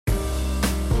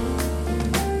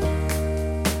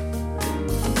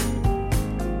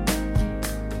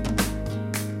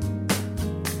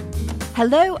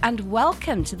Hello and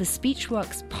welcome to the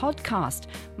Speechworks podcast.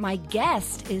 My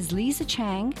guest is Lisa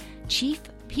Chang, Chief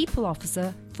People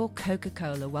Officer for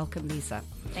Coca-Cola. Welcome, Lisa.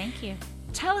 Thank you.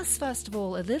 Tell us, first of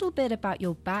all, a little bit about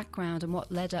your background and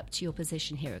what led up to your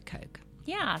position here at Coke.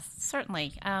 Yeah,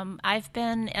 certainly. I've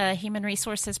been a human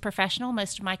resources professional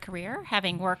most of my career,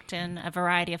 having worked in a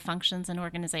variety of functions and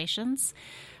organizations,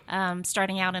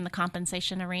 starting out in the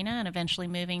compensation arena and eventually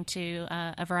moving to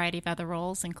a variety of other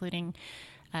roles, including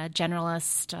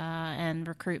generalist and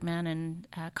recruitment and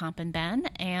comp and ben,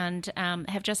 and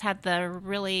have just had the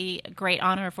really great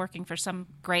honor of working for some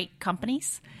great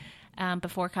companies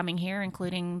before coming here,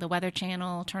 including the Weather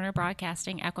Channel, Turner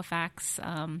Broadcasting,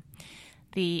 Equifax,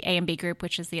 the A&B Group,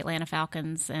 which is the Atlanta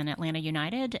Falcons and Atlanta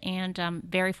United, and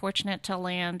very fortunate to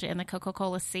land in the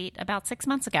Coca-Cola seat about 6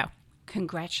 months ago.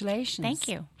 Congratulations. Thank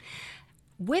you.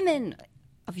 Women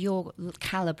of your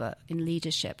caliber in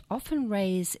leadership often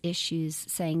raise issues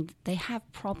saying they have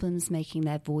problems making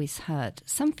their voice heard.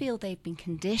 Some feel they've been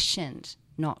conditioned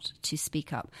not to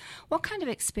speak up. What kind of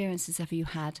experiences have you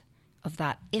had of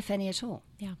that, if any at all?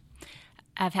 Yeah.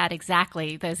 I've had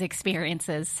exactly those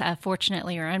experiences,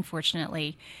 fortunately or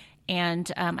unfortunately. And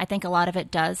I think a lot of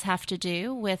it does have to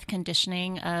do with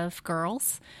conditioning of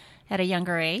girls at a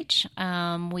younger age.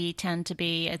 We tend to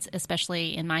be,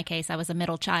 especially in my case, I was a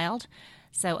middle child.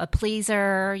 So a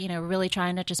pleaser, really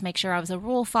trying to just make sure I was a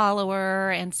rule follower,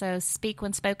 and so speak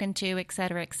when spoken to, et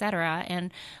cetera, et cetera.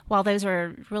 And while those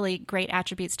are really great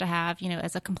attributes to have,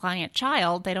 as a compliant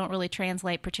child, they don't really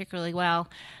translate particularly well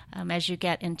as you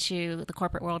get into the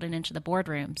corporate world and into the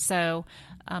boardroom. So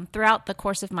throughout the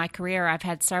course of my career, I've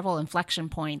had several inflection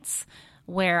points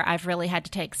where I've really had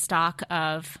to take stock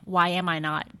of why am I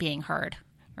not being heard,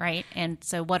 right? And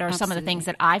so what are some of the things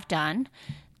that I've done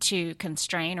to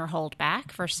constrain or hold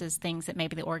back versus things that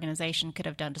maybe the organization could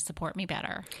have done to support me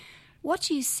better. What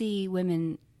do you see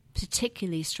women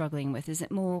particularly struggling with? Is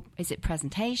it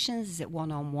presentations? Is it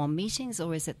one-on-one meetings?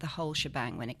 Or is it the whole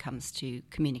shebang when it comes to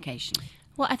communication?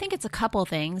 Well, I think it's a couple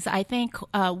things. I think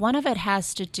one of it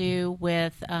has to do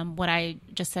with what I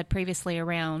just said previously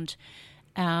around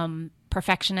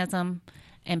perfectionism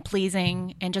and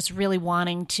pleasing and just really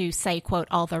wanting to say, quote,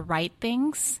 all the right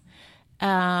things.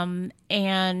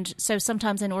 And so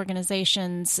sometimes in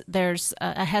organizations, there's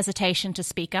a hesitation to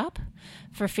speak up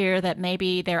for fear that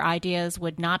maybe their ideas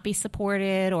would not be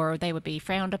supported or they would be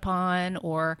frowned upon,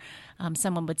 or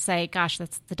someone would say, gosh,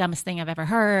 that's the dumbest thing I've ever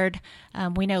heard.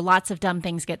 We know lots of dumb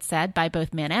things get said by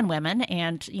both men and women,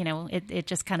 and, it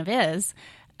just kind of is.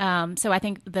 So I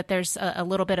think that there's a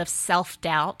little bit of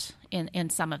self-doubt in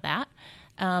some of that.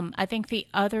 I think the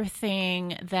other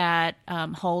thing that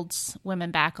holds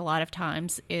women back a lot of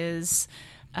times is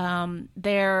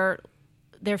their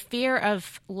fear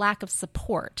of lack of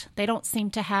support. They don't seem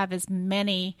to have as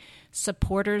many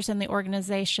supporters in the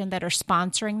organization that are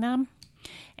sponsoring them.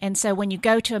 And so when you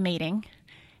go to a meeting,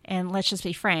 and let's just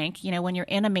be frank, when you're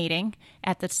in a meeting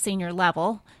at the senior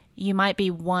level, you might be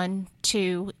 1,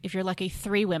 2, if you're lucky,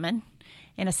 3 women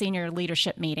in a senior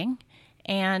leadership meeting.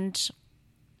 And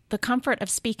the comfort of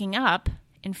speaking up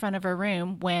in front of a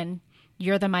room when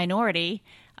you're the minority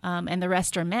and the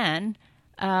rest are men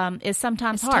is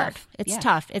sometimes hard. Tough. It's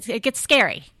tough. It gets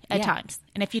scary at times.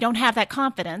 And if you don't have that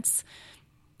confidence,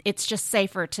 it's just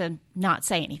safer to not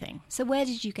say anything. So where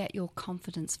did you get your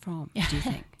confidence from, do you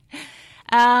think?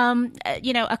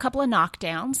 A couple of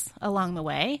knockdowns along the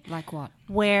way. Like what?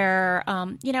 Where,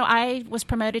 I was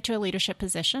promoted to a leadership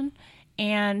position,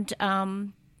 and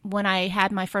when I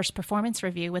had my first performance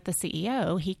review with the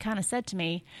CEO, he kind of said to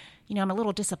me, I'm a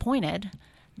little disappointed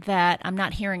that I'm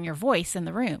not hearing your voice in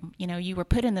the room. You were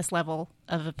put in this level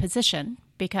of a position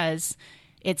because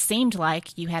it seemed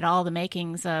like you had all the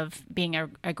makings of being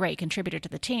a great contributor to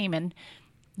the team. And,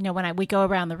 when we go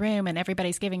around the room and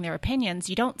everybody's giving their opinions,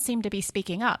 you don't seem to be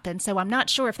speaking up. And so I'm not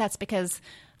sure if that's because,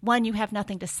 1, you have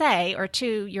nothing to say, or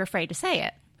 2, you're afraid to say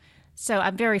it. So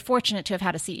I'm very fortunate to have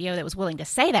had a CEO that was willing to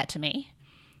say that to me.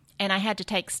 And I had to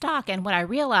take stock. And what I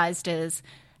realized is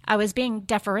I was being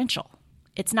deferential.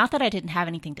 It's not that I didn't have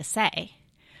anything to say.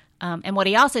 And what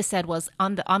he also said was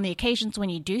on the occasions when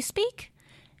you do speak,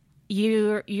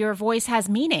 your voice has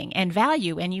meaning and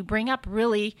value, and you bring up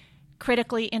really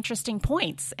critically interesting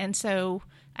points. And so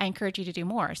I encourage you to do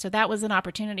more. So that was an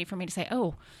opportunity for me to say,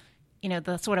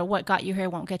 the sort of what got you here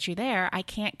won't get you there. I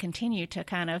can't continue to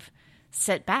kind of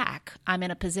sit back. I'm in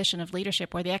a position of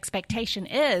leadership where the expectation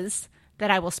is that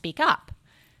I will speak up.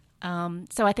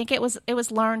 So I think it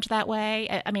was learned that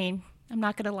way. I mean, I'm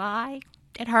not going to lie.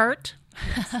 It hurt.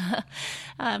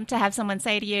 to have someone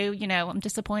say to you, I'm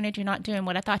disappointed you're not doing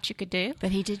what I thought you could do.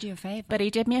 But he did you a favor. But he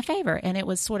did me a favor. And it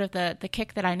was sort of the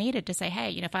kick that I needed to say,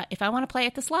 hey, if I want to play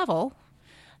at this level,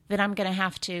 then I'm going to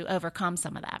have to overcome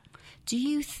some of that. Do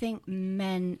you think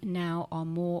men now are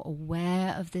more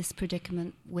aware of this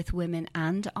predicament with women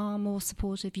and are more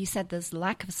supportive? You said there's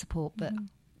lack of support, but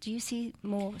do you see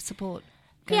more support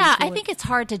going Yeah, forward? I think it's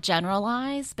hard to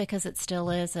generalize because it still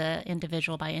is a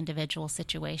individual by individual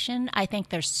situation. I think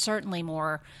there's certainly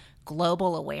more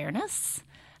global awareness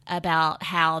about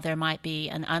how there might be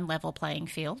an unlevel playing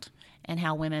field and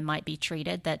how women might be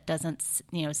treated that doesn't,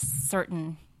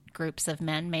 certain groups of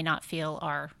men may not feel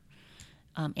are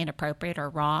inappropriate or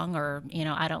wrong, or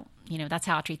I don't, that's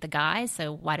how I treat the guys,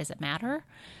 so why does it matter?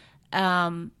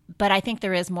 But I think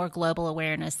there is more global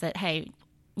awareness that, hey,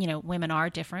 women are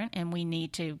different and we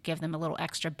need to give them a little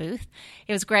extra boost.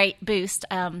 It was great boost.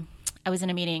 I was in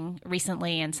a meeting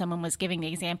recently and someone was giving the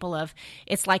example of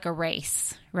it's like a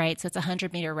race, right? So it's a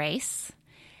 100-meter race,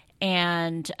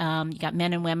 and you got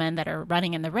men and women that are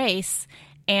running in the race,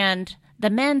 and the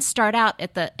men start out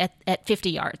at 50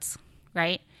 yards,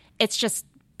 right? It's just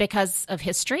because of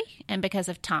history and because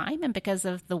of time and because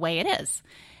of the way it is.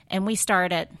 And we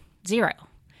start at 0.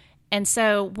 And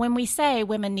so when we say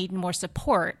women need more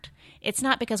support, it's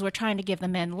not because we're trying to give the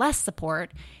men less support.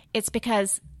 It's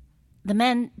because the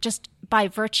men, just by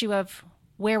virtue of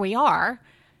where we are,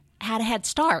 had a head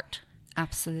start.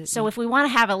 Absolutely. So if we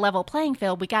want to have a level playing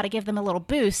field, we got to give them a little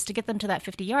boost to get them to that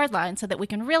 50-yard line so that we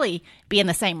can really be in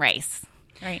the same race.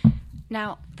 Right.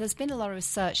 Now, there's been a lot of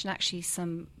research, and actually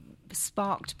some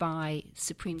sparked by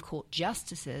Supreme Court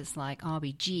justices like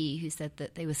RBG, who said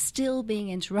that they were still being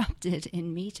interrupted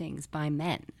in meetings by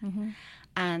men. Mm-hmm.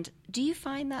 And do you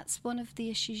find that's one of the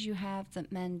issues you have,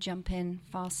 that men jump in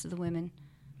faster than women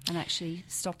and actually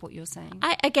stop what you're saying?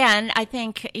 I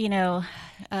think,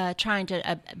 trying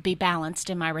to be balanced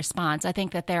in my response, I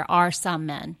think that there are some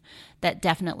men that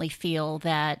definitely feel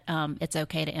that it's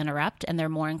okay to interrupt, and they're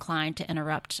more inclined to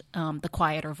interrupt the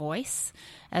quieter voice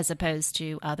as opposed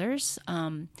to others.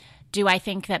 Do I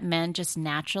think that men just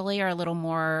naturally are a little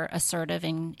more assertive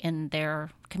in their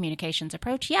communications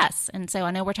approach? Yes. And so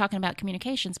I know we're talking about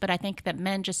communications, but I think that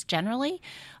men just generally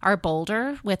are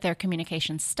bolder with their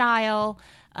communication style.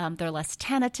 They're less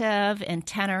tentative in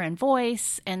tenor and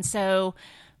voice. And so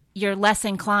you're less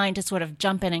inclined to sort of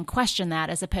jump in and question that,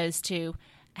 as opposed to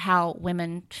how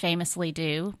women famously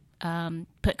do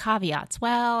put caveats.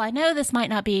 Well, I know this might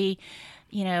not be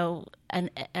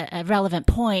a relevant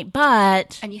point,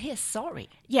 but... And you hear sorry.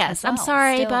 Yes, well, I'm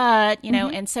sorry, still. but,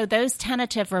 and so those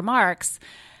tentative remarks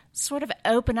sort of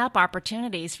open up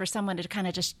opportunities for someone to kind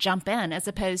of just jump in, as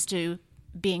opposed to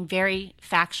being very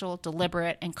factual,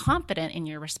 deliberate, and confident in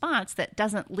your response that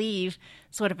doesn't leave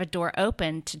sort of a door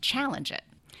open to challenge it.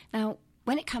 Now,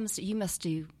 when it comes to... You must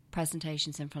do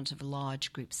presentations in front of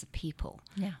large groups of people.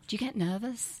 Yeah. Do you get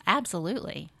nervous?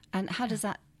 Absolutely. And how does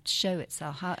that show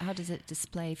itself? How does it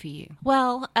display for you?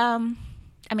 Well,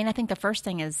 I think the first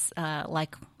thing is,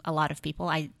 like a lot of people,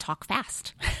 I talk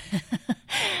fast.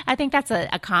 I think that's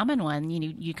a common one.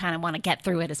 You kind of want to get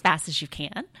through it as fast as you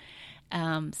can.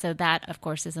 So that, of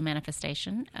course, is a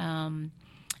manifestation.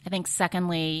 I think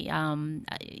secondly,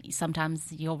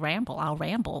 sometimes I'll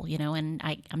ramble, and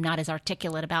I'm not as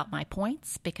articulate about my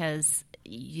points because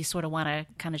you sort of want to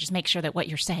kind of just make sure that what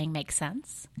you're saying makes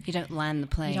sense. You don't land the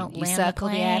plane. You don't you land circle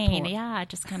the plane. airport. Yeah,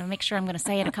 just kind of make sure I'm going to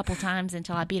say it a couple times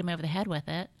until I beat them over the head with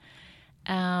it.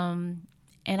 And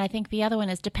I think the other one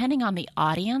is depending on the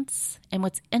audience. And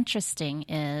what's interesting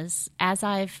is, as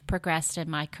I've progressed in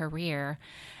my career,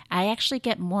 I actually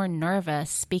get more nervous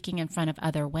speaking in front of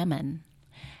other women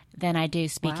than I do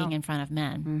speaking in front of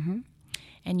men. Mm-hmm.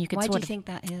 And you could Why do you think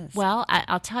that is? Well,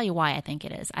 I'll tell you why I think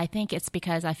it is. I think it's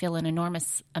because I feel an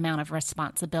enormous amount of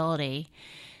responsibility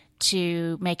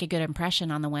to make a good impression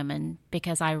on the women,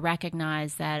 because I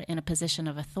recognize that in a position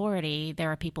of authority,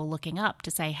 there are people looking up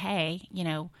to say, hey,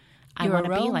 I want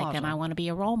to be like them. I want to be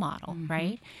a role model, mm-hmm.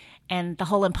 right? And the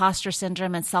whole imposter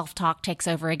syndrome and self-talk takes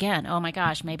over again. Oh my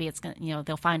gosh, maybe it's going to,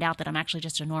 they'll find out that I'm actually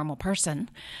just a normal person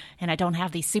and I don't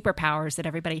have these superpowers that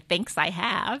everybody thinks I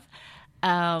have.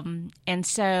 And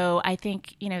so I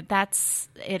think, that's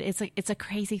it. It's a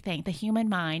crazy thing. The human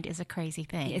mind is a crazy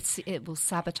thing. It will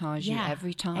sabotage you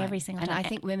every time. Every single time. And I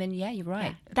think women, you're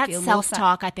right. Yeah. That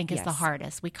self-talk, I think, is the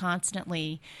hardest. We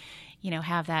constantly,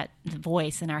 have that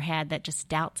voice in our head that just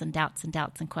doubts and doubts and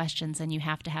doubts and questions, and you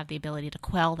have to have the ability to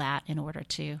quell that in order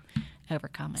to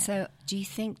overcome it. So do you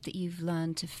think that you've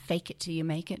learned to fake it till you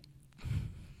make it?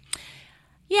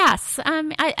 Yes,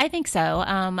 I think so.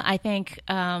 But I think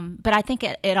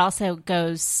it also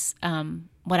goes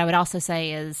one What I would also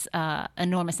say is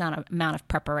enormous amount of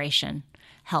preparation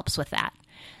helps with that.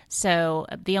 So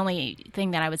the only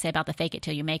thing that I would say about the fake it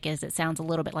till you make is it sounds a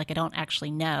little bit like I don't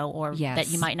actually know, or that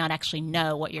you might not actually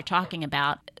know what you're talking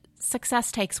about. Success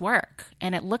takes work,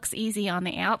 and it looks easy on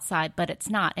the outside, but it's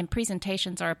not. And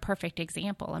presentations are a perfect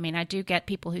example. I mean, I do get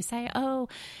people who say, oh,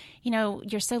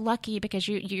 you're so lucky because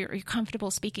you're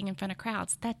comfortable speaking in front of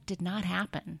crowds. That did not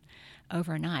happen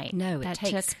overnight. No, that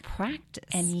it takes practice.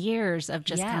 And years of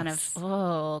just kind of,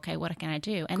 okay, what can I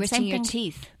do? And gritting your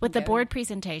teeth. With the board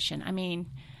presentation. I mean,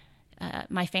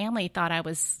 my family thought I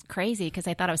was crazy because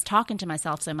I thought I was talking to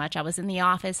myself so much. I was in the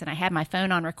office and I had my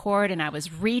phone on record and I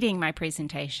was reading my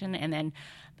presentation and then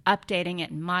updating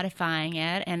it and modifying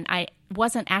it. And I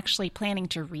wasn't actually planning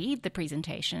to read the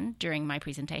presentation during my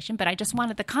presentation, but I just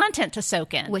wanted the content to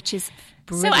soak in. Which is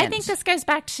brilliant. So I think this goes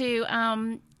back to,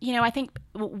 I think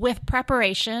with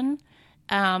preparation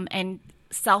and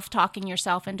self-talking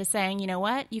yourself into saying, you know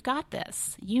what, you got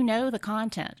this. You know the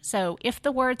content. So if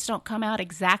the words don't come out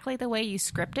exactly the way you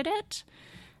scripted it,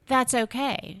 that's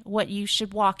okay. What you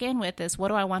should walk in with is, what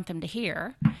do I want them to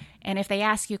hear? And if they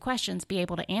ask you questions, be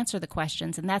able to answer the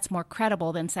questions. And that's more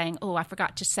credible than saying, oh, I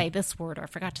forgot to say this word, or I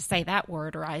forgot to say that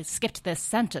word, or I skipped this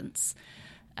sentence.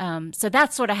 So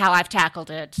that's sort of how I've tackled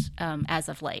it as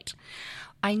of late.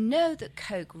 I know that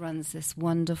Coke runs this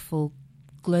wonderful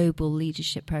global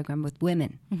leadership program with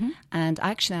women. Mm-hmm. And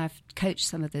actually, I've coached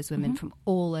some of those women from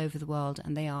all over the world,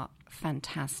 and they are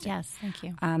fantastic. Yes, thank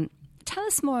you. Tell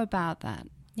us more about that.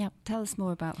 Yep. Tell us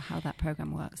more about how that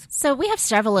program works. So we have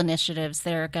several initiatives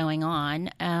that are going on.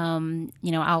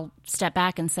 I'll step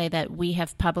back and say that we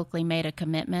have publicly made a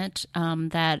commitment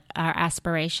that our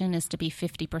aspiration is to be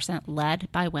 50%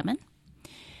 led by women.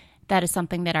 That is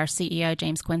something that our CEO,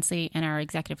 James Quincy, and our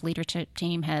executive leadership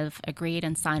team have agreed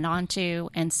and signed on to.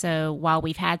 And so while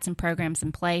we've had some programs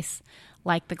in place,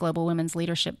 like the Global Women's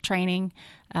Leadership Training,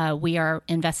 we are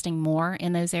investing more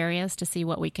in those areas to see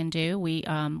what we can do. We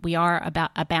are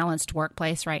about a balanced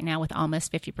workplace right now with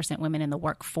almost 50% women in the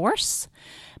workforce,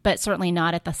 but certainly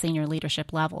not at the senior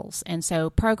leadership levels. And so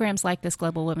programs like this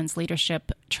Global Women's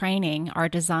Leadership Training are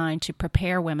designed to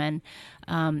prepare women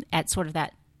at sort of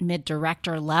that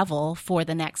mid-director level for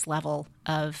the next level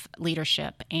of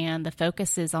leadership. And the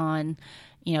focus is on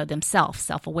themselves,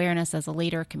 self-awareness as a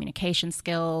leader, communication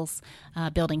skills,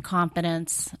 building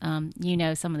confidence, some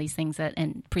of these things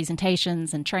and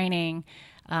presentations and training,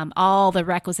 all the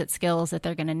requisite skills that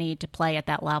they're going to need to play at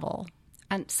that level.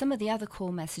 And some of the other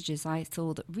core messages I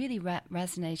thought that really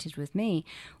resonated with me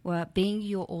were being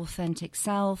your authentic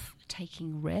self,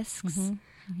 taking risks. Mm-hmm.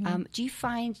 Mm-hmm. Do you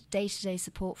find day-to-day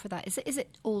support for that? Is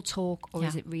it all talk or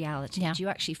is it reality? Yeah. Do you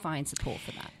actually find support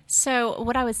for that? So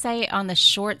what I would say on the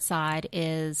short side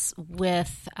is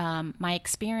with my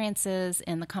experiences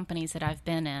in the companies that I've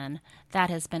been in, that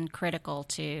has been critical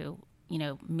to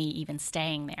me even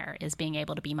staying there, is being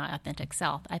able to be my authentic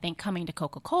self. I think coming to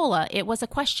Coca-Cola, it was a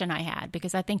question I had,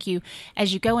 because I think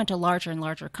as you go into larger and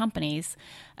larger companies,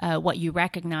 what you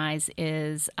recognize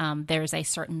is there's a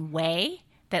certain way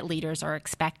that leaders are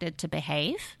expected to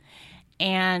behave.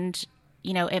 And,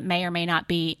 it may or may not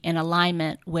be in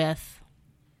alignment with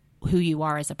who you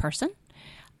are as a person.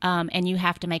 And you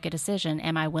have to make a decision.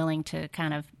 Am I willing to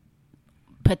kind of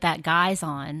put that guise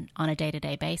on a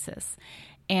day-to-day basis?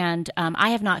 And I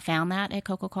have not found that at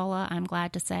Coca-Cola, I'm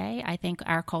glad to say. I think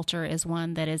our culture is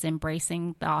one that is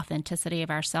embracing the authenticity of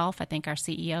ourselves. I think our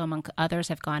CEO, among others,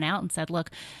 have gone out and said, look,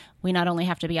 we not only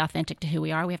have to be authentic to who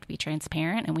we are, we have to be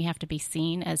transparent, and we have to be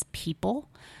seen as people,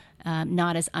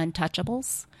 not as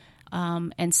untouchables.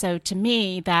 And so to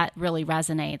me, that really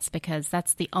resonates, because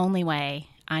that's the only way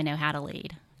I know how to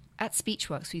lead. At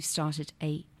Speechworks, we've started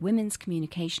a women's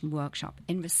communication workshop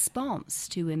in response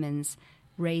to women's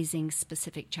raising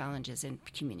specific challenges in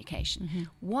communication. Mm-hmm.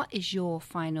 What is your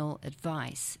final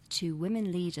advice to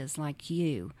women leaders like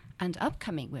you and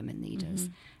upcoming women leaders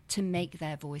to make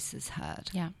their voices heard?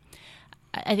 Yeah.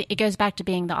 I think it goes back to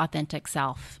being the authentic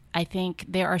self. I think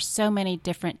there are so many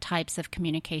different types of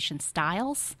communication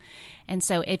styles. And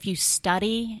so if you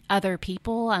study other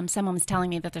people, someone was telling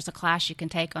me that there's a class you can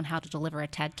take on how to deliver a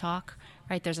TED Talk,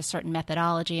 right? There's a certain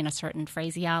methodology and a certain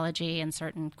phraseology and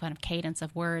certain kind of cadence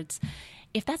of words.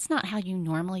 If that's not how you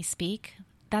normally speak,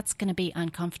 that's going to be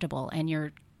uncomfortable, and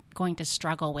you're going to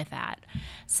struggle with that.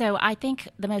 So I think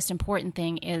the most important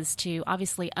thing is to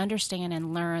obviously understand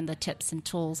and learn the tips and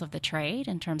tools of the trade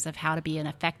in terms of how to be an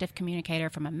effective communicator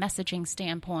from a messaging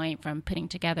standpoint, from putting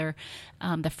together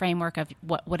the framework of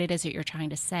what it is that you're trying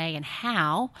to say and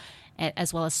how,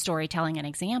 as well as storytelling and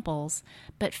examples.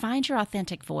 But find your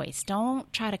authentic voice.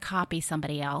 Don't try to copy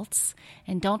somebody else,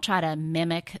 and don't try to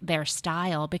mimic their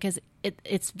style, because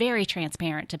it's very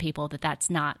transparent to people that that's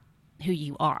not who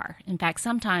you are. In fact,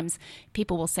 sometimes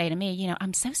people will say to me,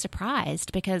 I'm so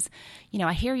surprised because,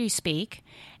 I hear you speak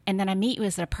and then I meet you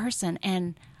as a person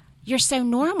and you're so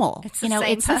normal. It's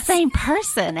the same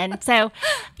person. And so,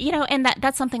 and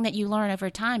that's something that you learn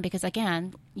over time, because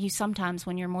again, you sometimes,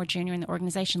 when you're more junior in the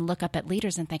organization, look up at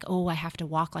leaders and think, oh, I have to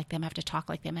walk like them, I have to talk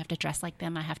like them, I have to dress like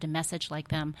them, I have to message like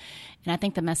them. And I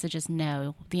think the message is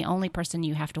no. The only person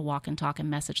you have to walk and talk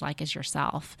and message like is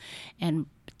yourself. And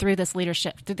through this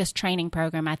leadership, through this training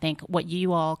program, I think what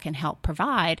you all can help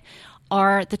provide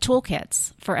are the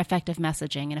toolkits for effective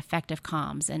messaging and effective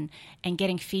comms, and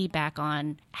getting feedback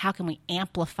on how can we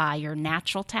amplify your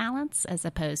natural talents as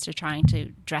opposed to trying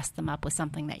to dress them up with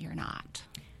something that you're not.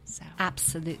 So.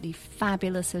 Absolutely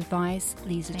fabulous advice,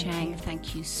 Lisa Chang.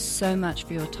 Thank you so much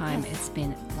for your time. It's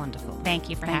been wonderful. Thank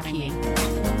you for having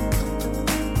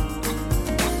me.